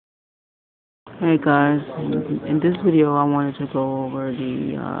Hey guys, in this video I wanted to go over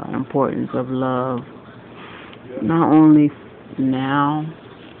the importance of love, not only now,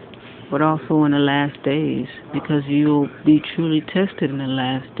 but also in the last days, because you'll be truly tested in the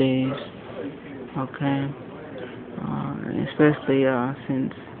last days, okay? Especially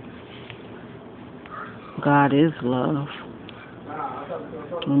since God is love.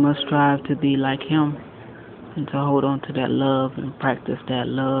 We must strive to be like Him and to hold on to that love and practice that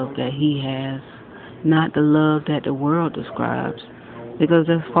love that He has, not the love that the world describes, because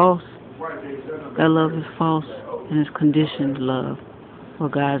that's false. That love is false and it's conditioned love, where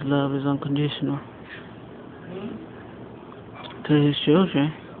God's love is unconditional to His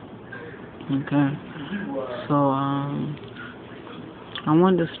children. Okay, so I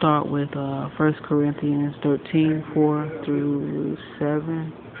wanted to start with 1 Corinthians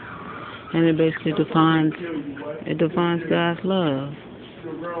 13:4-7, and it basically defines God's love.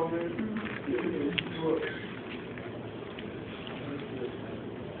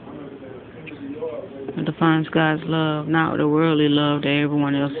 It defines God's love, not the worldly love that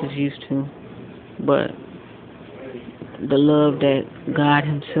everyone else is used to, but the love that God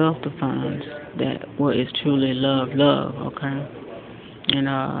Himself defines, that what is truly love, okay? In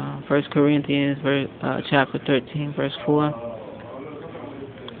 1 Corinthians chapter 13, verse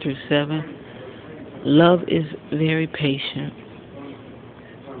 4-7, love is very patient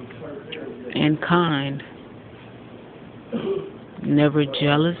and kind, never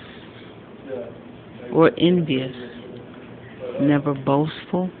jealous or envious, never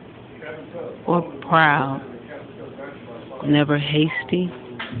boastful or proud, never hasty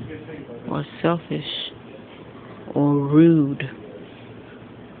or selfish or rude.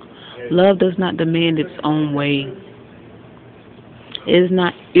 Love does not demand its own way. It is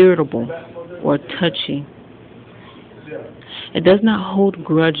not irritable or touchy. It does not hold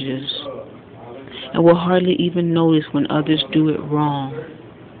grudges and will hardly even notice when others do it wrong.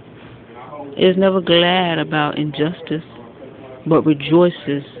 It is never glad about injustice, but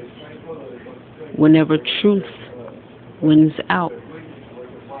rejoices whenever truth wins out.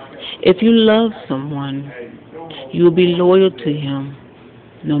 If you love someone, you will be loyal to him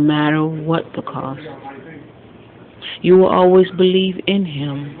no matter what the cost. You will always believe in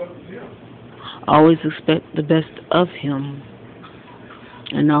him, always expect the best of him,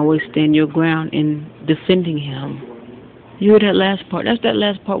 and always stand your ground in defending him. You hear that last part? That's that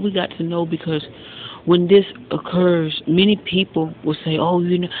last part we got to know, because when this occurs, many people will say, "Oh,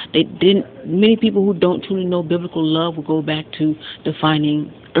 they didn't." Many people who don't truly know biblical love will go back to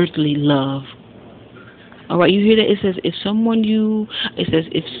defining earthly love. All right, you hear that? It says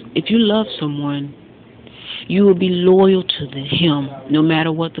if you love someone, you will be loyal to him no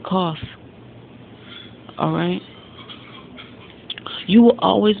matter what the cost. All right, you will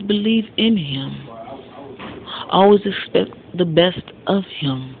always believe in him, always expect the best of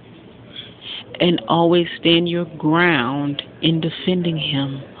him, and always stand your ground in defending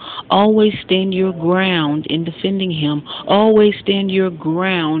him. Always stand your ground in defending him. Always stand your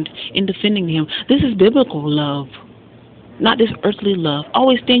ground in defending him. This is biblical love, not this earthly love.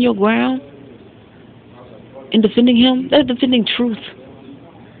 Always stand your ground in defending him. That's defending truth.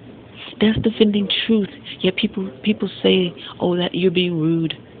 That's defending truth. Yet people say, "Oh, that you're being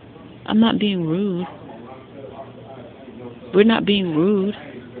rude." I'm not being rude. We're not being rude.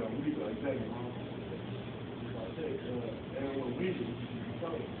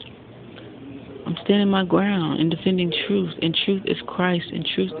 I'm standing my ground in defending truth, and truth is Christ, and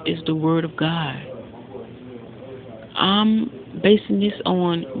truth is the Word of God. I'm basing this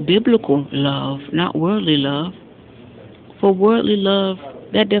on biblical love, not worldly love. For worldly love,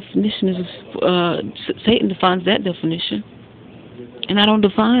 that definition is Satan defines that definition, and I don't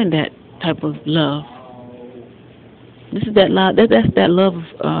define that type of love. This is that love. That's that love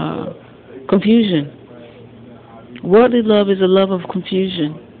of confusion. Worldly love is a love of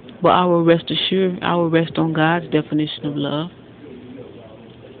confusion. But I will rest on God's definition of love.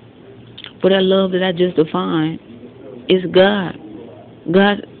 But that love that I just defined is God.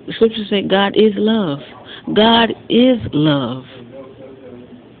 The scriptures say God is love. God is love.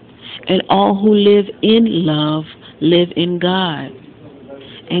 And all who live in love live in God.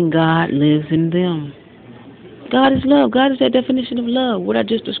 And God lives in them. God is love. God is that definition of love. What I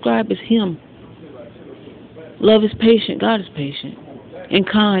just described is Him. Love is patient. God is patient. And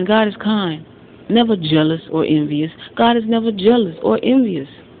kind. God is kind. Never jealous or envious. God is never jealous or envious.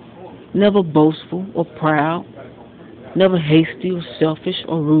 Never boastful or proud. Never hasty or selfish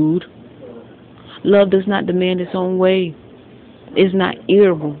or rude. Love does not demand its own way. It is not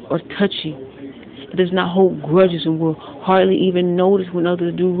irritable or touchy. It does not hold grudges and will hardly even notice when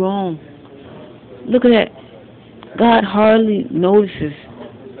others do wrong. Look at that. God hardly notices.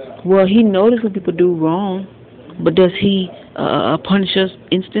 Well, he notices when people do wrong, but does he punish us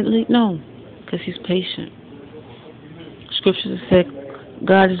instantly? No, because he's patient. Scriptures said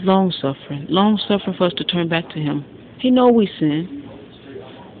God is long-suffering. Long-suffering for us to turn back to him. He knows we sin,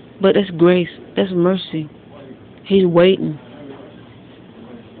 but that's grace. That's mercy. He's waiting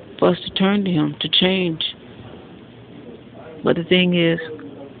for us to turn to him, to change. But the thing is,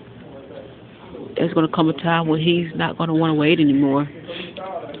 there's going to come a time when he's not going to want to wait anymore.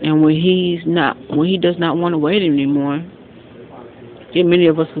 And when he does not want to wait anymore, then many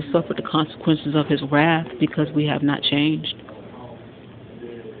of us will suffer the consequences of his wrath because we have not changed.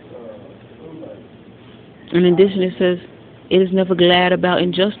 And in addition, it says, it is never glad about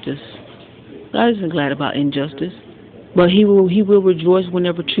injustice. God isn't glad about injustice, but he will rejoice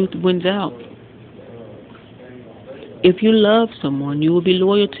whenever truth wins out. If you love someone, you will be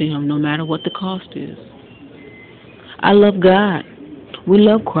loyal to him no matter what the cost is. I love God. We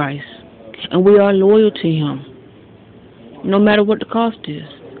love Christ. And we are loyal to him no matter what the cost is.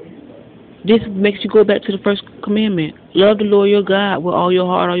 This makes you go back to the first commandment. Love the Lord your God with all your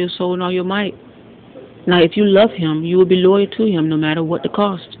heart, all your soul, and all your might. Now, if you love him, you will be loyal to him no matter what the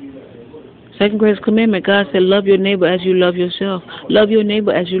cost. Second greatest commandment, God said, love your neighbor as you love yourself. Love your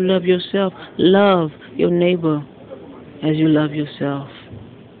neighbor as you love yourself. Love your neighbor as you love yourself.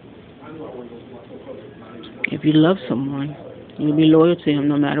 If you love someone, you'll be loyal to him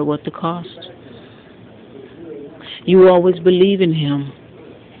no matter what the cost. You will always believe in him.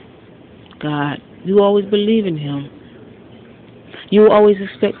 God, you always believe in him. You will always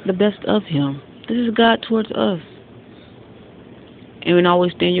expect the best of him. This is God towards us. And we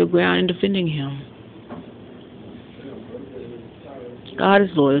always stand your ground in defending him. God is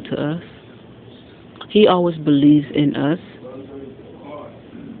loyal to us. He always believes in us.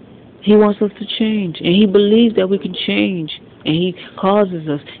 He wants us to change. And he believes that we can change. And he causes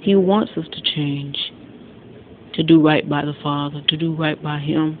us. He wants us to change. To do right by the Father. To do right by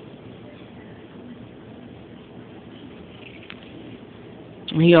him.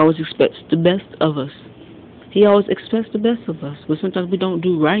 And he always expects the best of us. He always expects the best of us. But sometimes we don't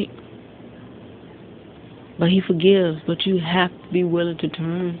do right. But he forgives. But you have to be willing to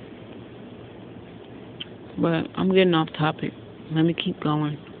turn. But I'm getting off topic. Let me keep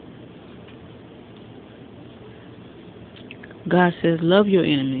going. God says, love your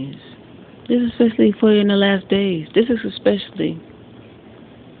enemies. This is especially for in the last days. This is especially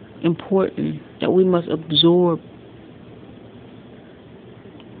important that we must absorb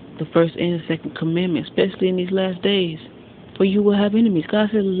the first and the second commandment, especially in these last days. For you will have enemies. God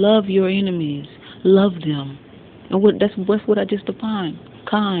said, love your enemies. Love them. And that's what I just defined.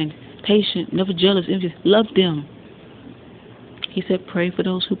 Kind, patient, never jealous, envious. Love them. He said, pray for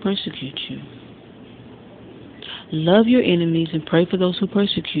those who persecute you. Love your enemies and pray for those who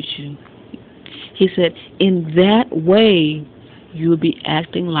persecute you. He said, in that way, you will be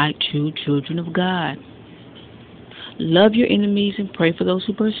acting like true children of God. Love your enemies and pray for those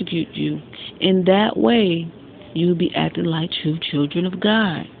who persecute you. In that way, you will be acting like true children of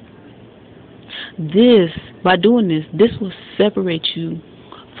God. By doing this will separate you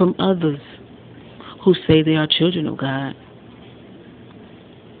from others who say they are children of God.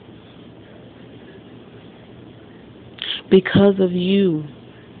 Because of you,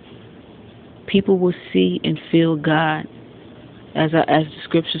 people will see and feel God. As the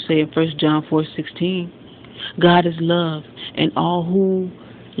scriptures say in 1 John 4:16, God is love, and all who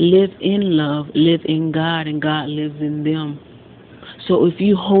live in love live in God, and God lives in them. So if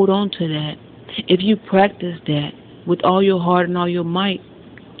you hold on to that, if you practice that with all your heart and all your might,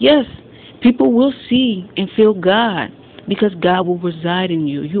 yes, people will see and feel God, because God will reside in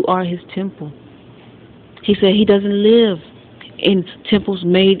you. You are his temple. He said he doesn't live in temples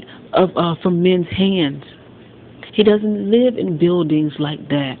made from men's hands. He doesn't live in buildings like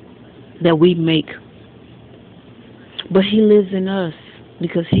that we make. But he lives in us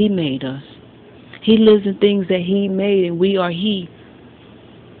because he made us. He lives in things that he made, and we are he.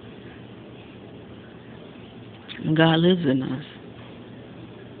 And God lives in us.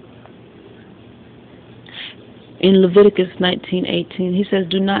 In Leviticus 19:18, he says,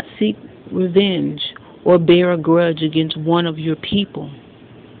 do not seek revenge or bear a grudge against one of your people,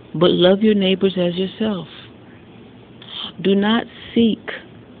 but love your neighbors as yourself. Do not seek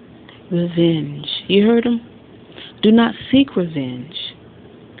revenge. You heard him? Do not seek revenge,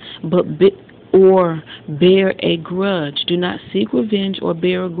 or bear a grudge. Do not seek revenge or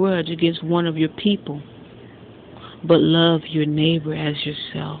bear a grudge against one of your people, but love your neighbor as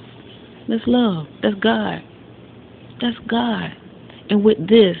yourself. That's love. That's God. That's God. And with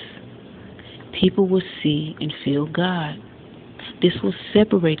this, people will see and feel God. This will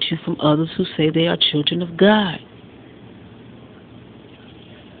separate you from others who say they are children of God.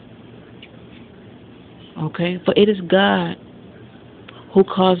 Okay? For it is God who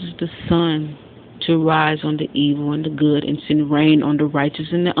causes the sun to rise on the evil and the good and send rain on the righteous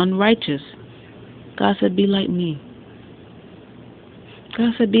and the unrighteous. God said, be like me.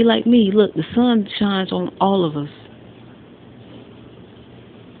 God said, be like me. Look, the sun shines on all of us.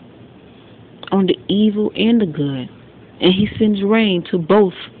 On the evil and the good. And he sends rain to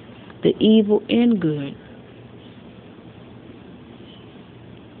both the evil and good.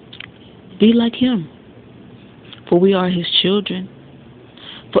 Be like him. For we are his children.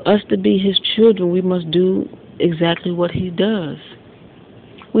 For us to be his children, we must do exactly what he does.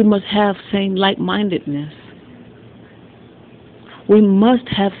 We must have same like-mindedness. We must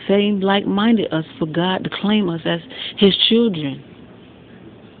have same like-mindedness for God to claim us as his children.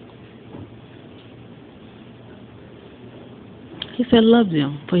 He said, love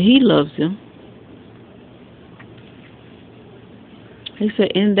them, for he loves them. He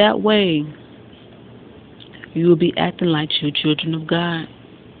said, in that way, you will be acting like your children of God.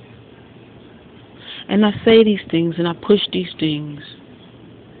 And I say these things and I push these things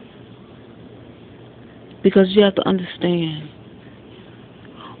because you have to understand,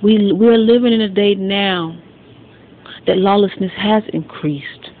 we are living in a day now that lawlessness has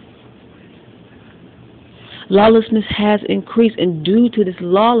increased. Lawlessness has increased, and due to this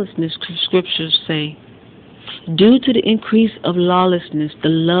lawlessness, scriptures say, due to the increase of lawlessness, the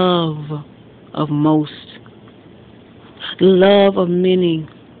love of most, the love of many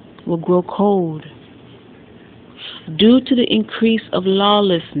will grow cold. Due to the increase of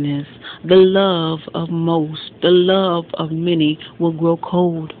lawlessness, the love of most, the love of many will grow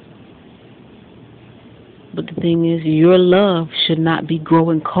cold. But the thing is, your love should not be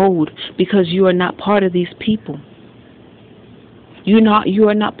growing cold because you are not part of these people. You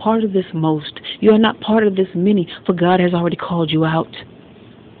are not part of this most. You are not part of this many, for God has already called you out.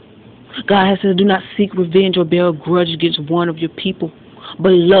 God has said, do not seek revenge or bear a grudge against one of your people,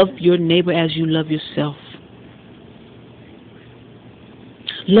 but love your neighbor as you love yourself.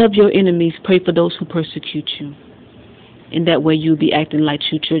 Love your enemies. Pray for those who persecute you. In that way, you'll be acting like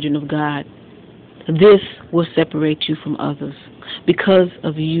true children of God. This will separate you from others. Because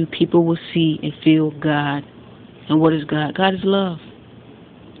of you, people will see and feel God. And what is God? God is love.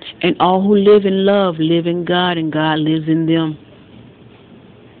 And all who live in love live in God, and God lives in them.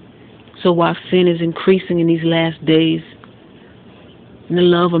 So while sin is increasing in these last days, and the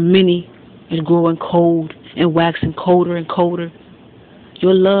love of many is growing cold and waxing colder and colder,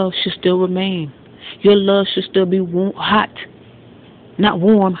 your love should still remain. Your love should still be hot. Not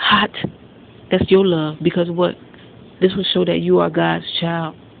warm, hot. That's your love. Because what? This will show that you are God's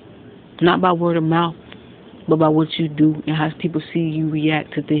child. Not by word of mouth, but by what you do and how people see you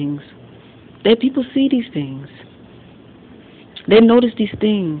react to things. That people see these things. They notice these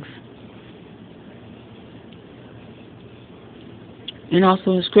things. And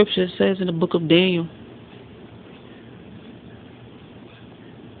also in Scripture it says in the book of Daniel,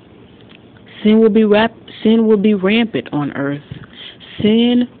 sin will be rampant on earth.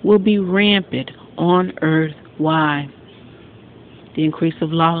 Sin will be rampant on earth. Why? The increase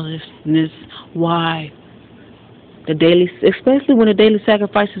of lawlessness. Why? Especially when the daily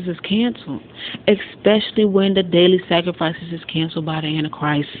sacrifices is canceled. Especially when the daily sacrifices is canceled by the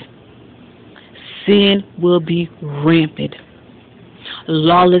Antichrist. Sin will be rampant.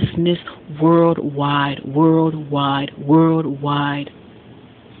 Lawlessness worldwide.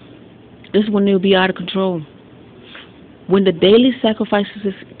 This one will be out of control. When the daily sacrifices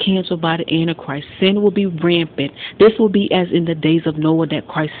is canceled by the Antichrist, sin will be rampant. This will be as in the days of Noah that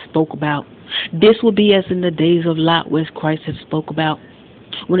Christ spoke about. This will be as in the days of Lot, where Christ has spoke about.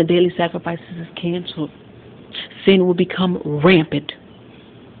 When the daily sacrifices is canceled, sin will become rampant.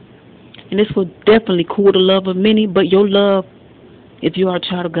 And this will definitely cool the love of many, but your love, if you are a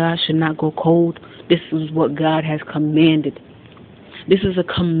child of God, should not go cold. This is what God has commanded. This is a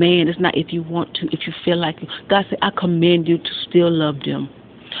command. It's not if you want to, if you feel like it. God said, I command you to still love them.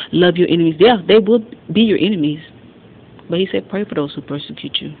 Love your enemies. Yeah, they will be your enemies. But he said, pray for those who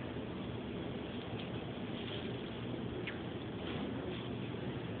persecute you.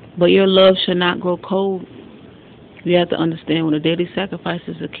 But your love should not grow cold. You have to understand, when the daily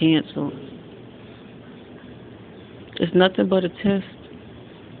sacrifices are canceled, it's nothing but a test.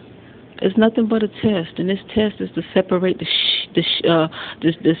 It's nothing but a test, and this test is to separate the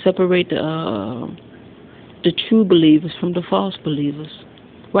true believers from the false believers.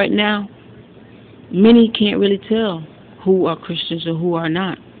 Right now, many can't really tell who are Christians and who are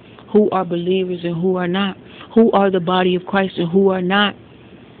not, who are believers and who are not, who are the body of Christ and who are not.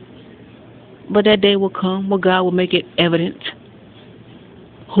 But that day will come where God will make it evident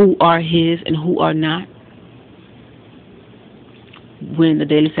who are His and who are not, when the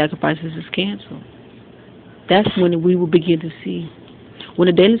daily sacrifices is canceled. That's when we will begin to see. When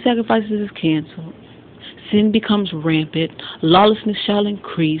the daily sacrifices is canceled, sin becomes rampant, lawlessness shall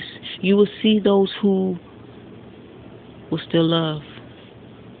increase. You will see those who will still love,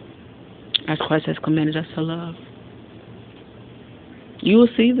 as Christ has commanded us to love. You will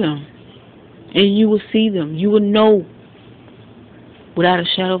see them, and you will see them. You will know without a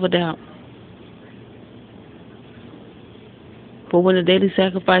shadow of a doubt. But when the daily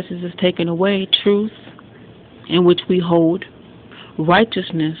sacrifices is taken away, truth in which we hold,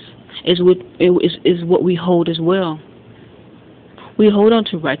 righteousness is what we hold as well. We hold on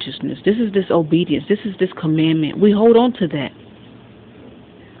to righteousness. This is this obedience. This is this commandment. We hold on to that.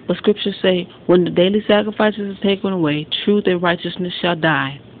 But scriptures say, when the daily sacrifices is taken away, truth and righteousness shall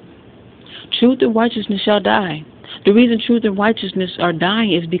die. Truth and righteousness shall die. The reason truth and righteousness are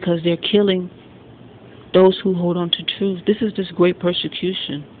dying is because they're killing those who hold on to truth. This is this great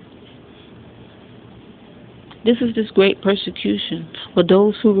persecution. This is this great persecution. But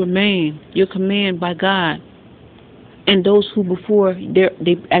those who remain, your command by God, and those who before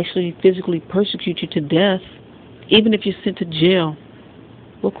they actually physically persecute you to death, even if you're sent to jail,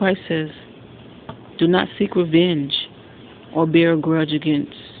 what Christ says, do not seek revenge or bear a grudge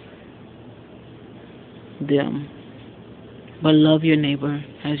against them, but love your neighbor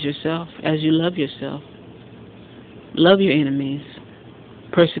as yourself, as you love yourself. Love your enemies,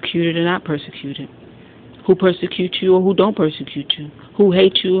 persecuted or not persecuted, who persecute you or who don't persecute you, who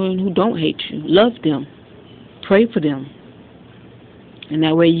hate you and who don't hate you. Love them. Pray for them. And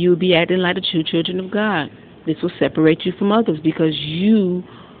that way you'll be acting like the true children of God. This will separate you from others because of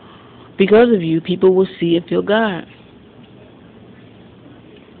you, people will see and feel God.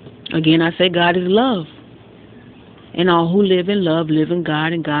 Again, I say God is love. And all who live in love live in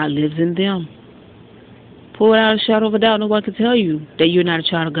God, and God lives in them. For without a shadow of a doubt, no one can tell you that you're not a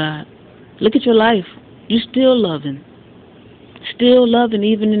child of God. Look at your life. You're still loving. Still loving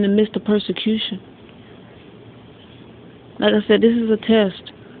even in the midst of persecution. Like I said, this is a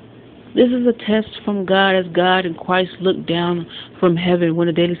test. This is a test from God as God and Christ look down from heaven when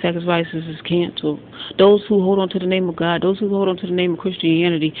the daily sacrifices is canceled. Those who hold on to the name of God, those who hold on to the name of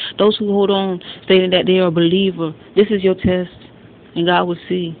Christianity, those who hold on stating that they are a believer, this is your test, and God will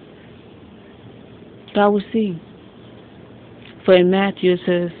see. God will see. For in Matthew it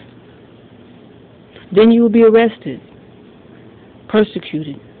says, then you will be arrested,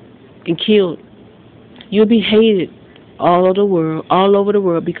 persecuted, and killed. You'll be hated all over the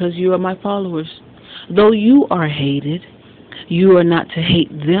world because you are my followers. Though you are hated, you are not to hate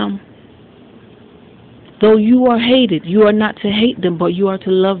them. Though you are hated, you are not to hate them, but you are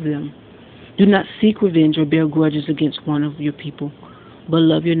to love them. Do not seek revenge or bear grudges against one of your people, but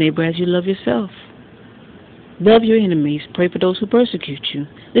love your neighbor as you love yourself. Love your enemies. Pray for those who persecute you.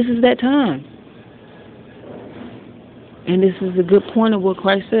 This is that time. And this is a good point of what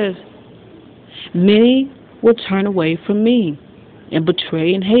Christ says. Many will turn away from me and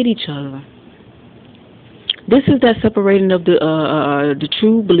betray and hate each other. This is that separating of the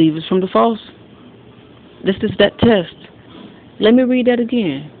true believers from the false. This is that test. Let me read that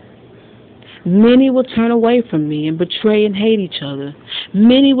again. Many will turn away from me and betray and hate each other.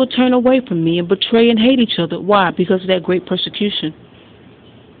 Many will turn away from me and betray and hate each other. Why? Because of that great persecution.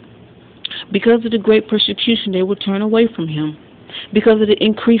 Because of the great persecution, they will turn away from him. Because of the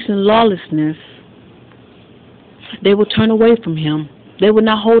increase in lawlessness, they will turn away from him. They will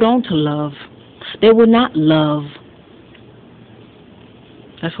not hold on to love. They will not love.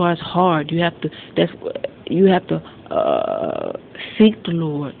 That's why it's hard. You have to seek the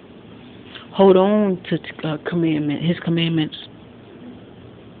Lord. Hold on to His commandments.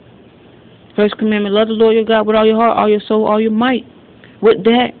 First commandment: love the Lord your God with all your heart, all your soul, all your might. With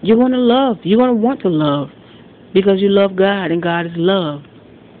that, you're going to love. You're going to want to love because you love God, and God is love.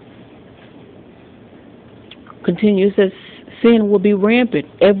 Continue. It says, sin will be rampant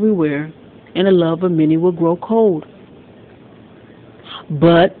everywhere, and the love of many will grow cold.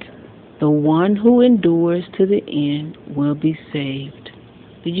 But the one who endures to the end will be saved.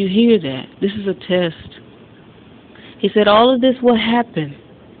 Did you hear that? This is a test. He said all of this will happen,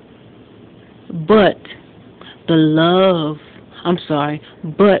 but the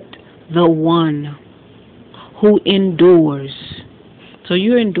one who endures. So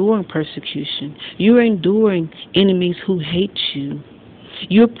you're enduring persecution. You're enduring enemies who hate you.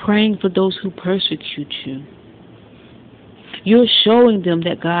 You're praying for those who persecute you. You're showing them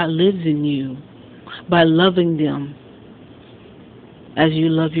that God lives in you by loving them as you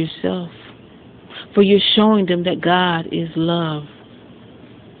love yourself. For you're showing them that God is love.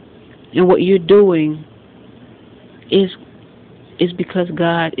 And what you're doing is because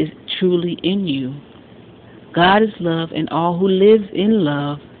God is truly in you. God is love, and all who live in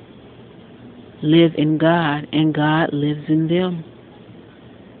love live in God, and God lives in them.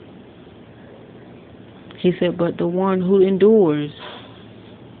 He said, but the one who endures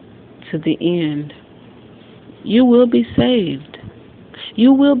to the end, you will be saved.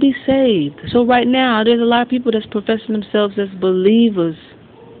 You will be saved. So right now, there's a lot of people that's professing themselves as believers.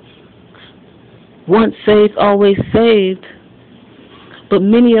 Once saved, always saved. But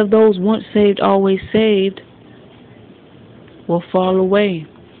many of those once saved, always saved will fall away.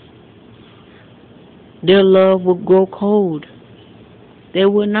 Their love will grow cold. They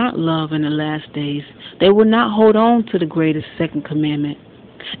will not love in the last days. They will not hold on to the greatest second commandment.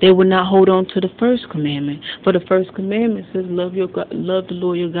 They will not hold on to the first commandment. For the first commandment says, love the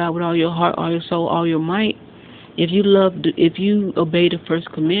Lord your God with all your heart, all your soul, all your might. If you obey the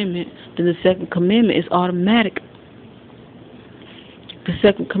first commandment, then the second commandment is automatic. The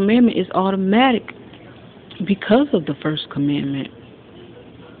second commandment is automatic because of the first commandment.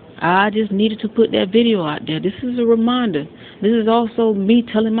 I just needed to put that video out there. This is a reminder. This is also me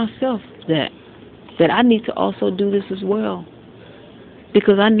telling myself that I need to also do this as well.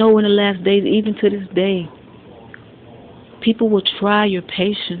 Because I know in the last days, even to this day, people will try your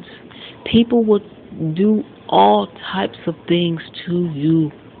patience. People will do all types of things to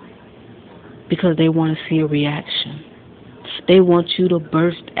you because they want to see a reaction. They want you to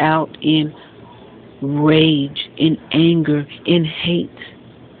burst out in rage, in anger, in hate.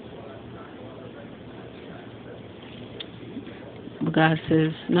 But God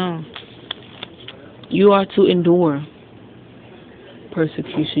says, no. You are to endure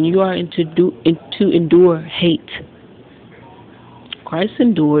persecution. You are to endure hate. Christ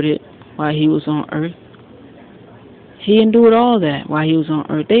endured it while he was on earth. He endured all that while he was on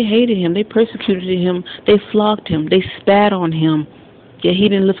earth. They hated him. They persecuted him. They flogged him. They spat on him. Yet he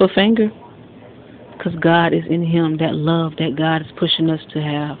didn't lift a finger. Because God is in him. That love that God is pushing us to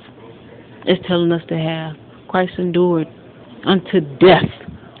have. It's telling us to have. Christ endured. Unto death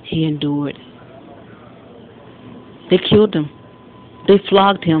he endured. They killed him. They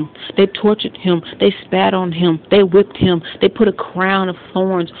flogged him. They tortured him. They spat on him. They whipped him. They put a crown of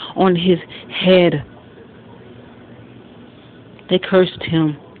thorns on his head. They cursed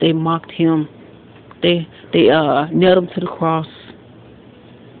him. They mocked him. They nailed him to the cross.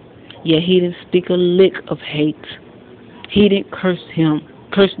 Yet he didn't speak a lick of hate. He didn't curse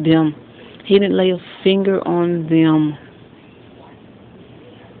them. He didn't lay a finger on them.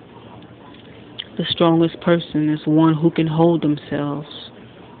 The strongest person is one who can hold themselves.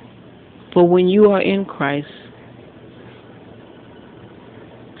 For when you are in Christ,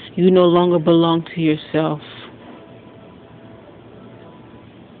 you no longer belong to yourself.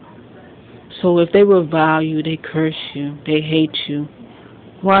 So if they revile you, they curse you, they hate you,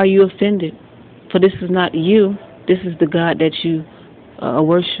 why are you offended? For this is not you. This is the God that you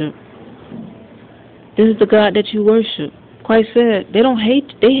worship. This is the God that you worship. Christ said,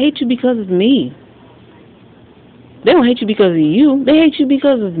 they hate you because of me. They don't hate you because of you. They hate you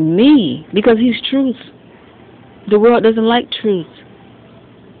because of me. Because he's truth. The world doesn't like truth.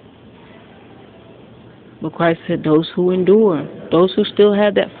 But Christ said those who endure, those who still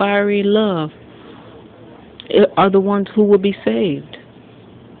have that fiery love, are the ones who will be saved.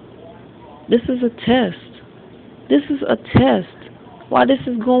 This is a test. This is a test. While this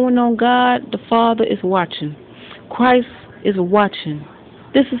is going on, God, the Father, is watching. Christ is watching.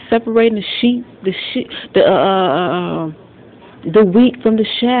 This is separating the sheep, the wheat from the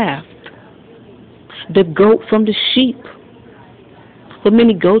chaff, the goat from the sheep. But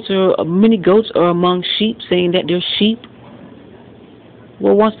many goats are among sheep, saying that they're sheep.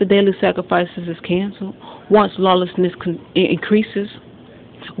 Well, once the daily sacrifices is canceled, once lawlessness increases,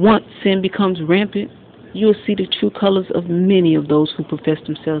 once sin becomes rampant, you will see the true colors of many of those who profess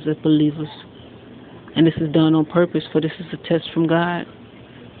themselves as believers. And this is done on purpose, for this is a test from God.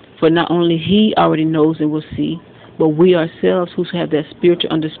 For not only he already knows and will see, but we ourselves who have that spiritual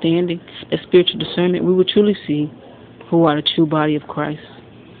understanding, that spiritual discernment, we will truly see who are the true body of Christ.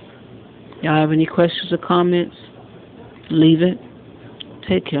 Y'all have any questions or comments? Leave it.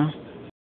 Take care.